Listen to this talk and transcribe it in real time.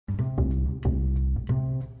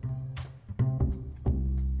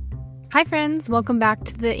Hi friends, welcome back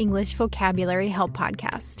to the English Vocabulary Help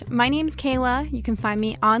Podcast. My name's Kayla. You can find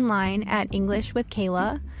me online at English with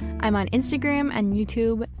Kayla. I'm on Instagram and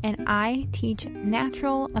YouTube, and I teach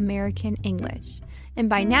natural American English. And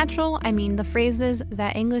by natural, I mean the phrases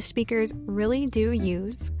that English speakers really do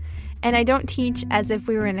use. And I don't teach as if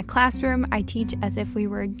we were in a classroom. I teach as if we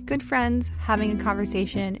were good friends having a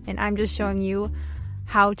conversation, and I'm just showing you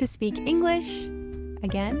how to speak English,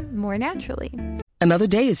 again, more naturally. Another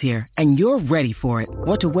day is here, and you're ready for it.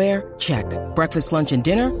 What to wear? Check. Breakfast, lunch, and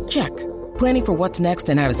dinner? Check. Planning for what's next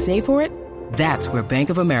and how to save for it? That's where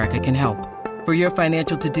Bank of America can help. For your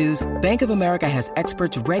financial to-dos, Bank of America has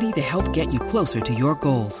experts ready to help get you closer to your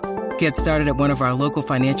goals. Get started at one of our local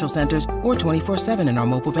financial centers or 24/7 in our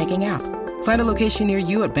mobile banking app. Find a location near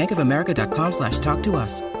you at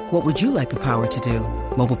bankofamerica.com/talktous. What would you like the power to do?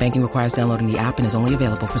 Mobile banking requires downloading the app and is only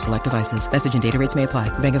available for select devices. Message and data rates may apply.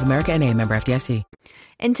 Bank of America N.A., member FDIC.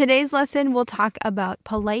 In today's lesson, we'll talk about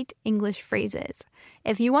polite English phrases.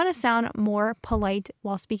 If you want to sound more polite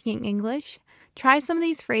while speaking English, try some of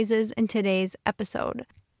these phrases in today's episode.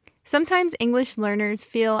 Sometimes English learners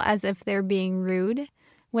feel as if they're being rude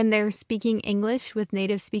when they're speaking English with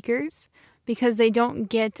native speakers because they don't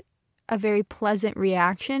get a very pleasant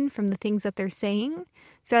reaction from the things that they're saying.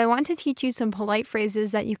 So I want to teach you some polite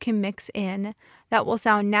phrases that you can mix in that will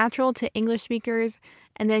sound natural to English speakers,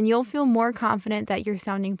 and then you'll feel more confident that you're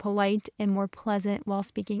sounding polite and more pleasant while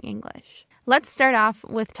speaking English. Let's start off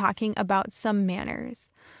with talking about some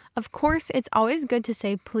manners. Of course, it's always good to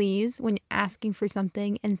say please when asking for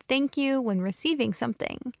something and thank you when receiving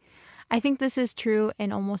something. I think this is true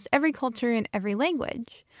in almost every culture and every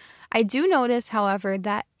language. I do notice, however,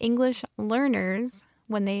 that English learners,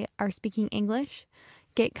 when they are speaking English,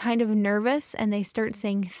 get kind of nervous and they start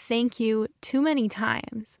saying thank you too many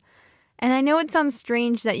times. And I know it sounds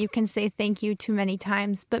strange that you can say thank you too many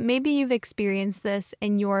times, but maybe you've experienced this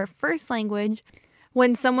in your first language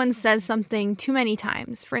when someone says something too many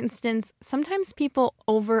times. For instance, sometimes people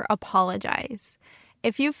over-apologize.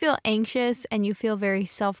 If you feel anxious and you feel very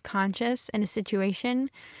self-conscious in a situation,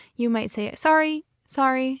 you might say, sorry,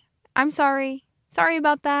 I'm sorry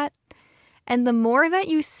about that. And the more that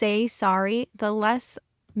you say sorry, the less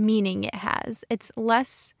meaning it has. It's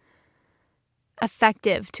less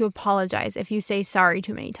effective to apologize if you say sorry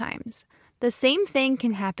too many times. The same thing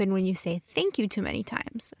can happen when you say thank you too many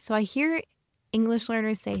times. So I hear English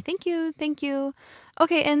learners say thank you.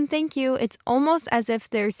 Okay, and thank you. It's almost as if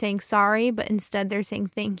they're saying sorry, but instead they're saying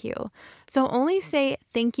thank you. So only say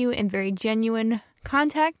thank you in very genuine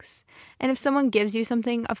context. And if someone gives you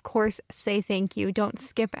something, of course, say thank you. Don't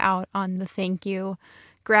skip out on the thank you.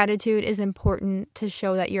 Gratitude is important to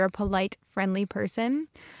show that you're a polite, friendly person.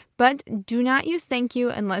 But do not use thank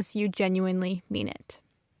you unless you genuinely mean it.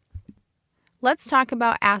 Let's talk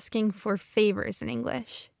about asking for favors in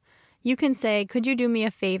English. You can say, could you do me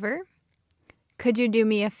a favor? Could you do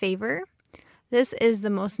me a favor? This is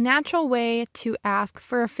the most natural way to ask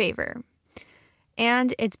for a favor.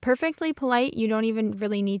 And it's perfectly polite. You don't even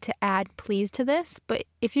really need to add please to this. But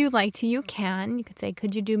if you'd like to, you can. You could say,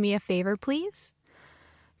 could you do me a favor, please?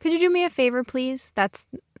 Could you do me a favor, please? That's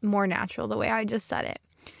more natural the way I just said it.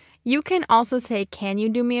 You can also say, can you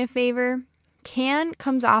do me a favor? Can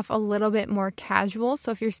comes off a little bit more casual.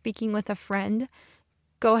 So if you're speaking with a friend,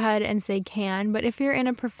 go ahead and say can. But if you're in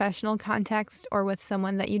a professional context or with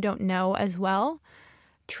someone that you don't know as well,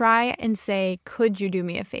 try and say, could you do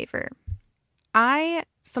me a favor? I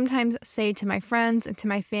sometimes say to my friends and to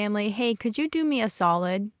my family, hey, could you do me a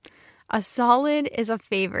solid? A solid is a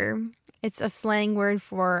favor. It's a slang word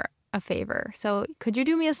for a favor. So could you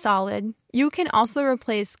do me a solid? You can also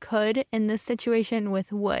replace could in this situation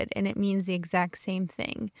with would, and it means the exact same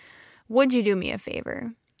thing. Would you do me a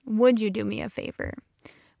favor? Would you do me a favor?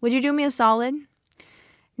 Would you do me a solid?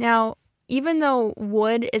 Now, even though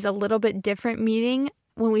would is a little bit different meaning,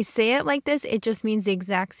 when we say it like this, it just means the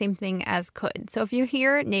exact same thing as could. So if you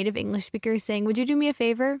hear native English speakers saying, would you do me a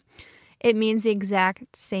favor? It means the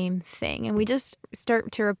exact same thing. And we just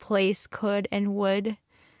start to replace could and would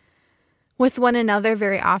with one another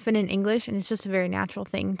very often in English, and it's just a very natural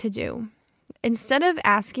thing to do. Instead of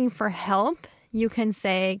asking for help, you can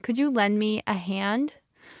say, could you lend me a hand?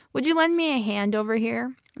 Would you lend me a hand over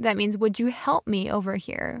here? That means, would you help me over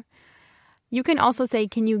here? You can also say,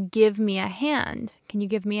 can you give me a hand? Can you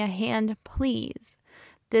give me a hand, please?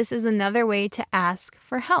 This is another way to ask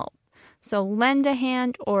for help. So lend a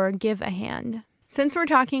hand or give a hand. Since we're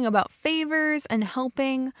talking about favors and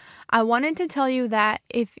helping, I wanted to tell you that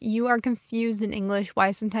if you are confused in English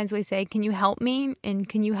why sometimes we say, can you help me? And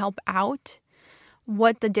can you help out?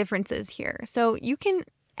 What the difference is here. So you can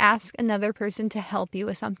ask another person to help you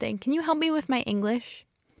with something. Can you help me with my English?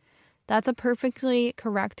 That's a perfectly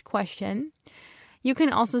correct question. You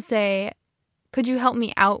can also say, could you help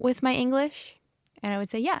me out with my English? And I would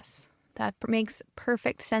say yes. That makes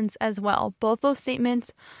perfect sense as well. Both those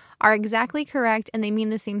statements are exactly correct and they mean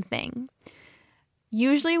the same thing.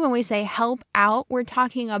 Usually when we say help out, we're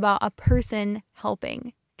talking about a person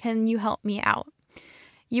helping. Can you help me out?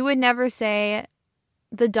 You would never say,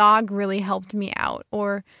 the dog really helped me out,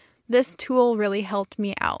 or this tool really helped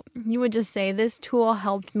me out. You would just say, this tool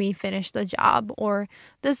helped me finish the job, or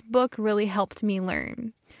this book really helped me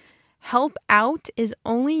learn. Help out is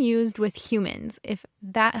only used with humans, if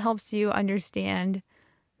that helps you understand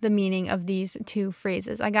the meaning of these two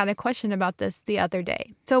phrases. I got a question about this the other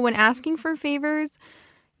day. So when asking for favors,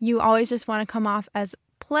 you always just want to come off as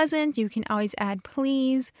pleasant. You can always add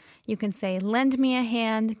please. You can say lend me a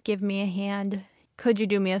hand, give me a hand. Could you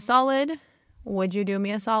do me a solid? Would you do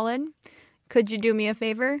me a solid? Could you do me a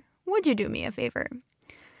favor? Would you do me a favor?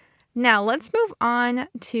 Now let's move on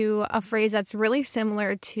to a phrase that's really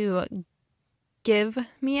similar to give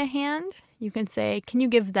me a hand. You can say, can you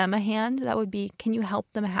give them a hand? That would be, can you help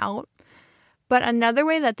them out? But another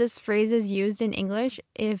way that this phrase is used in English,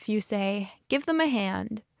 if you say, give them a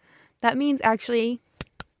hand, that means actually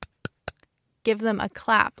give them a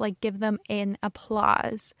clap, like give them an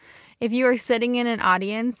applause. If you are sitting in an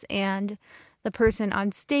audience and the person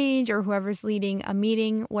on stage or whoever's leading a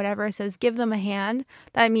meeting, whatever, says give them a hand,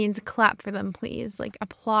 that means clap for them, please, like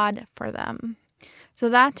applaud for them. So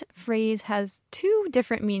that phrase has two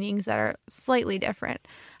different meanings that are slightly different.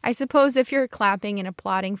 I suppose if you're clapping and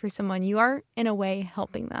applauding for someone, you are in a way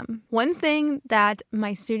helping them. One thing that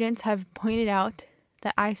my students have pointed out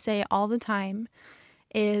that I say all the time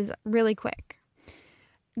is really quick.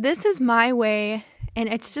 This is my way,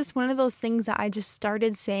 and it's just one of those things that I just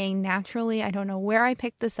started saying naturally. I don't know where I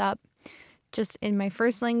picked this up. Just in my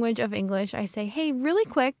first language of English, I say, hey, really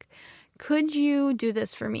quick, could you do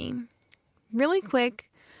this for me? Really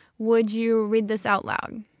quick, would you read this out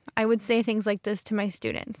loud? I would say things like this to my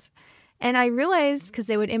students. And I realized, because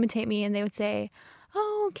they would imitate me and they would say,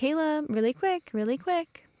 oh, Kayla, really quick, really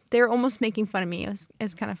quick. They were almost making fun of me.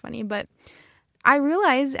 It's kind of funny. But I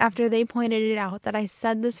realized after they pointed it out that I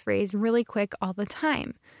said this phrase really quick all the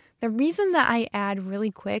time. The reason that I add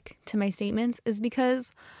really quick to my statements is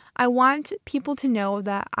because I want people to know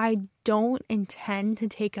that I don't intend to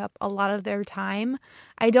take up a lot of their time.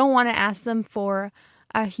 I don't want to ask them for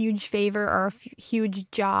a huge favor or a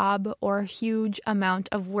huge job or a huge amount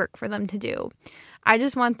of work for them to do. I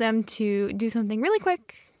just want them to do something really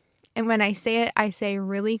quick. And when I say it, I say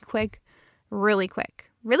really quick, really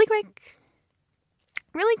quick, really quick,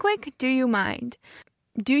 really quick. Do you mind?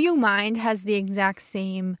 Do you mind has the exact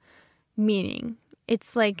same meaning.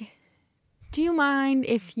 It's like, do you mind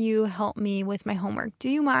if you help me with my homework? Do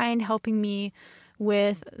you mind helping me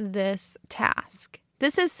with this task?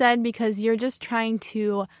 This is said because you're just trying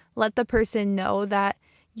to let the person know that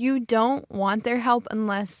you don't want their help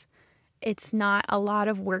unless it's not a lot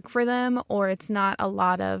of work for them or it's not a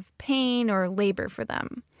lot of pain or labor for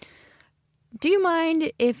them. Do you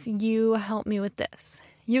mind if you help me with this?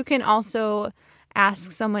 You can also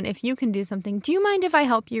ask someone if you can do something. Do you mind if I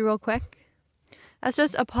help you real quick? That's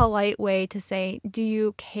just a polite way to say, do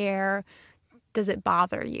you care? Does it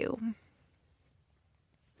bother you?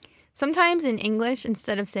 Sometimes in English,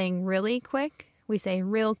 instead of saying really quick, we say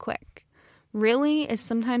real quick. Really is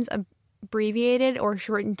sometimes abbreviated or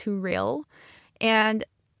shortened to real. And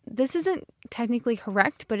this isn't technically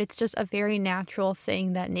correct, but it's just a very natural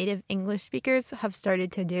thing that native English speakers have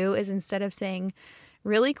started to do is instead of saying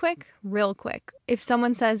really quick, real quick. If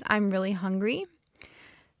someone says, I'm really hungry,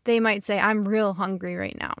 they might say, I'm real hungry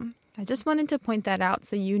right now. I just wanted to point that out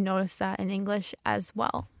so you notice that in English as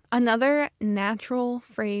well. Another natural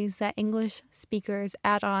phrase that English speakers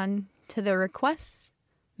add on to their requests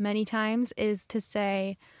many times is to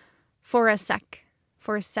say, for a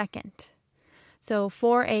second. So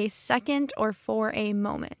for a second or for a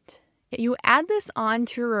moment. You add this on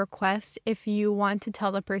to a request if you want to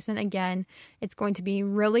tell the person, again, it's going to be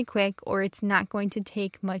really quick or it's not going to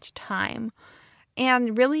take much time.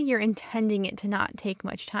 And really, you're intending it to not take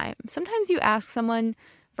much time. Sometimes you ask someone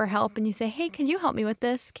for help and you say, hey, can you help me with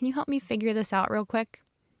this? Can you help me figure this out real quick?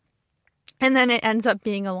 And then it ends up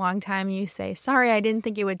being a long time. You say, sorry, I didn't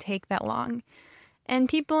think it would take that long. And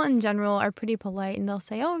people in general are pretty polite and they'll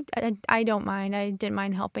say, oh, I don't mind. I didn't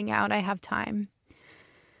mind helping out. I have time.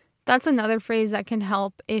 That's another phrase that can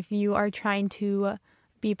help if you are trying to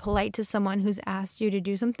be polite to someone who's asked you to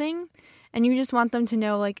do something. and you just want them to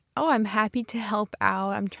know like, oh, I'm happy to help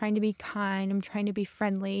out. I'm trying to be kind. I'm trying to be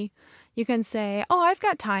friendly. You can say, oh, I've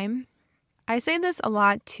got time. I say this a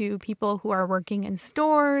lot to people who are working in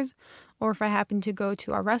stores, or if I happen to go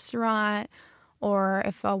to a restaurant, or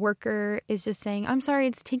if a worker is just saying, I'm sorry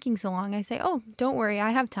it's taking so long. I say, oh, don't worry, I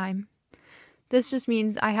have time. This just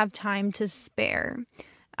means I have time to spare.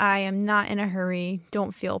 I am not in a hurry.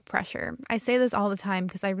 Don't feel pressure. I say this all the time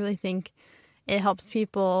because I really think it helps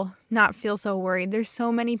people not feel so worried. There's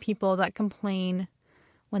so many people that complain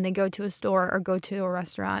when they go to a store or go to a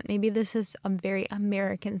restaurant. Maybe this is a very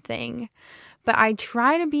American thing, but I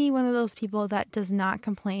try to be one of those people that does not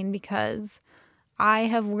complain because I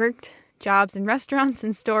have worked jobs in restaurants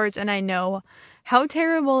and stores, and I know how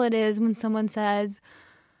terrible it is when someone says,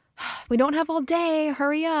 we don't have all day,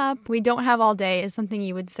 hurry up. We don't have all day is something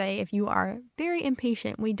you would say if you are very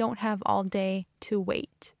impatient. We don't have all day to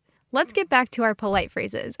wait. Let's get back to our polite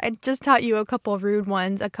phrases. I just taught you a couple rude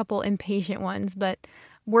ones, a couple impatient ones, but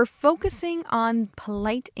we're focusing on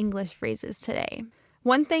polite English phrases today.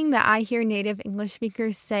 One thing that I hear native English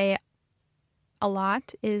speakers say a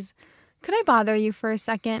lot is, could I bother you for a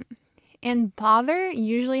second? And bother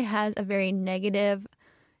usually has a very negative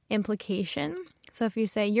implication. So if you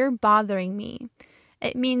say, you're bothering me,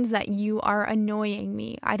 it means that you are annoying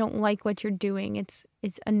me. I don't like what you're doing. It's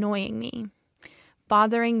annoying me.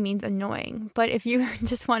 Bothering means annoying. But if you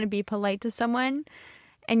just want to be polite to someone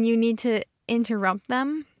and you need to interrupt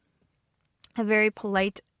them, a very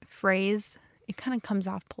polite phrase, it kind of comes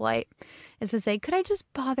off polite, is to say, could I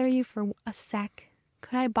just bother you for a sec?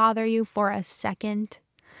 Could I bother you for a second?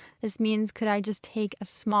 This means, could I just take a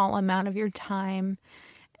small amount of your time?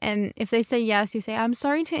 And if they say yes, you say, I'm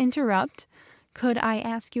sorry to interrupt. Could I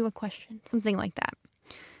ask you a question? Something like that.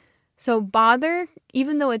 So bother,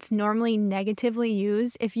 even though it's normally negatively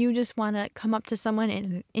used, if you just want to come up to someone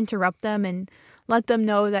and interrupt them and let them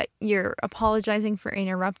know that you're apologizing for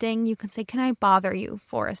interrupting, you can say, can I bother you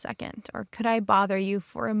for a second? Or could I bother you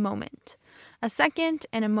for a moment? A second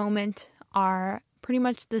and a moment are pretty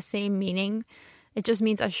much the same meaning. It just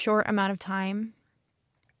means a short amount of time.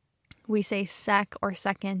 We say sec or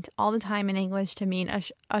second all the time in English to mean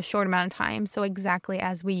a short amount of time, so exactly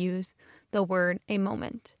as we use the word a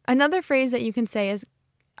moment. Another phrase that you can say is,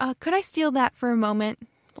 could I steal that for a moment?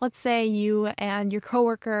 Let's say you and your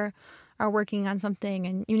coworker are working on something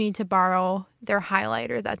and you need to borrow their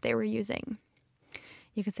highlighter that they were using.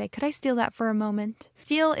 You could say, could I steal that for a moment?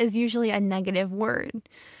 Steal is usually a negative word.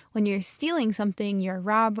 When you're stealing something, you're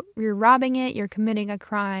robbing it, you're committing a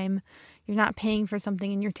crime. You're not paying for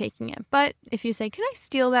something and you're taking it. But if you say, can I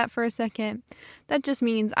steal that for a second? That just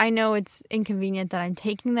means I know it's inconvenient that I'm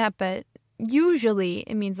taking that, but usually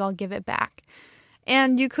it means I'll give it back.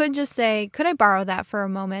 And you could just say, could I borrow that for a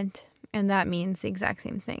moment? And that means the exact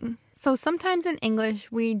same thing. So sometimes in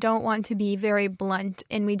English, we don't want to be very blunt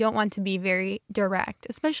and we don't want to be very direct,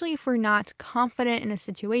 especially if we're not confident in a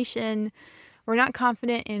situation. We're not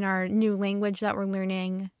confident in our new language that we're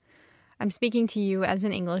learning. I'm speaking to you as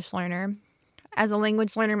an English learner. As a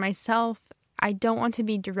language learner myself, I don't want to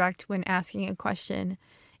be direct when asking a question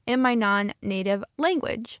in my non-native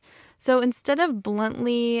language. So instead of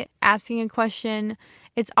bluntly asking a question,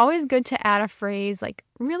 it's always good to add a phrase like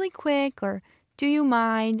really quick or do you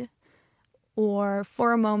mind or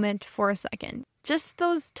for a moment, for a second. Just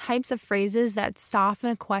those types of phrases that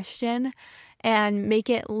soften a question and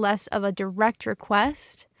make it less of a direct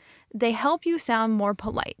request. They help you sound more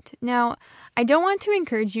polite. Now, I don't want to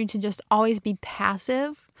encourage you to just always be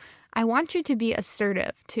passive. I want you to be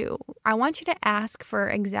assertive too. I want you to ask for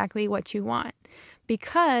exactly what you want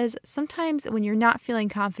because sometimes when you're not feeling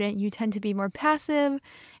confident, you tend to be more passive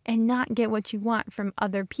and not get what you want from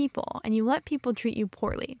other people and you let people treat you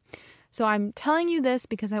poorly. So I'm telling you this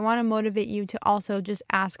because I want to motivate you to also just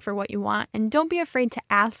ask for what you want and don't be afraid to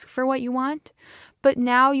ask for what you want, but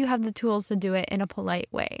now you have the tools to do it in a polite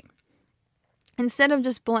way. Instead of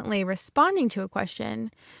just bluntly responding to a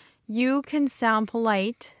question, you can sound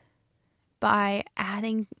polite by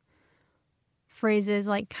adding phrases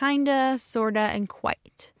like kinda, sorta, and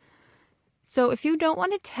quite. So if you don't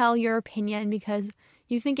want to tell your opinion because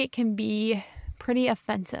you think it can be pretty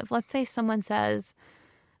offensive, let's say someone says,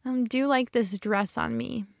 do you like this dress on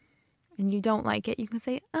me? And you don't like it, you can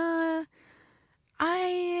say,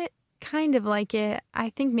 I kind of like it. I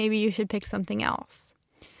think maybe you should pick something else.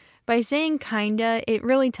 By saying kinda, it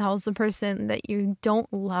really tells the person that you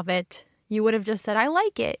don't love it. You would have just said, I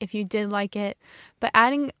like it if you did like it. But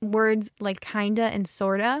adding words like kinda and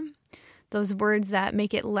sorta, those words that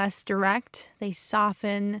make it less direct, they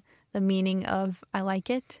soften the meaning of I like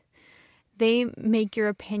it. they make your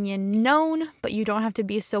opinion known, but you don't have to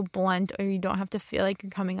be so blunt or you don't have to feel like you're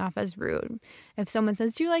coming off as rude. If someone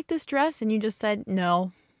says, do you like this dress? And you just said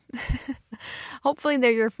no. Hopefully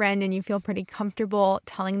they're your friend and you feel pretty comfortable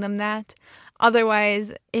telling them that.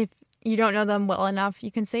 Otherwise, if you don't know them well enough,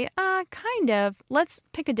 you can say, kind of, let's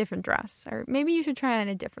pick a different dress, or maybe you should try on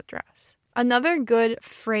a different dress. Another good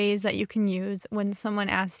phrase that you can use when someone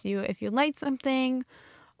asks you if you like something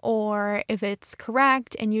or if it's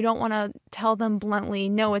correct and you don't want to tell them bluntly,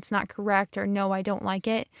 no, it's not correct, or no, I don't like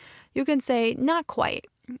it, you can say, not quite.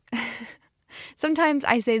 Sometimes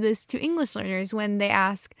I say this to English learners when they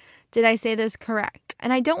ask, did I say this correct?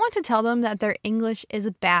 And I don't want to tell them that their English is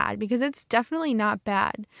bad, because it's definitely not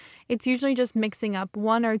bad. It's usually just mixing up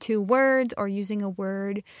one or two words or using a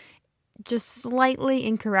word just slightly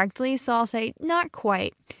incorrectly. So I'll say, not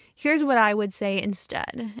quite. Here's what I would say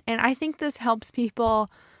instead. And I think this helps people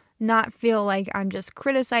not feel like I'm just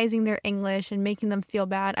criticizing their English and making them feel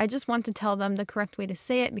bad. I just want to tell them the correct way to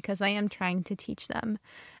say it because I am trying to teach them.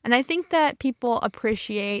 And I think that people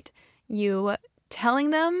appreciate you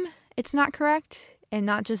telling them it's not correct and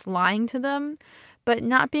not just lying to them, but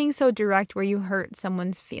not being so direct where you hurt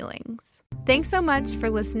someone's feelings. Thanks so much for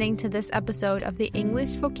listening to this episode of the English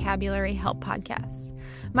Vocabulary Help Podcast.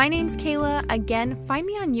 My name's Kayla. Again, find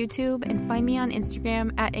me on YouTube and find me on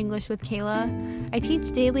Instagram at English with Kayla. I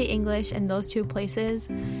teach daily English in those two places,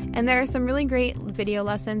 and there are some really great video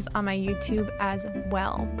lessons on my YouTube as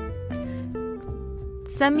well.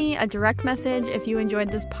 Send me a direct message if you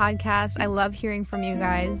enjoyed this podcast. I love hearing from you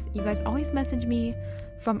guys. You guys always message me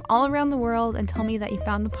from all around the world and tell me that you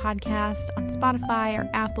found the podcast on Spotify or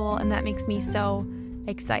Apple, and that makes me so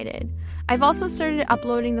excited. I've also started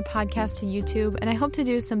uploading the podcast to YouTube, and I hope to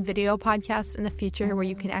do some video podcasts in the future where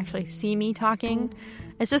you can actually see me talking.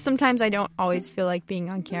 It's just sometimes I don't always feel like being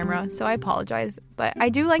on camera, so I apologize. But I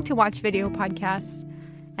do like to watch video podcasts,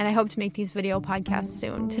 and I hope to make these video podcasts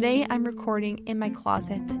soon. Today I'm recording in my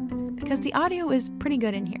closet because the audio is pretty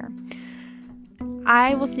good in here.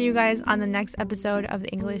 I will see you guys on the next episode of the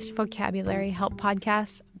English Vocabulary Help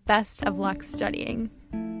Podcast. Best of luck studying.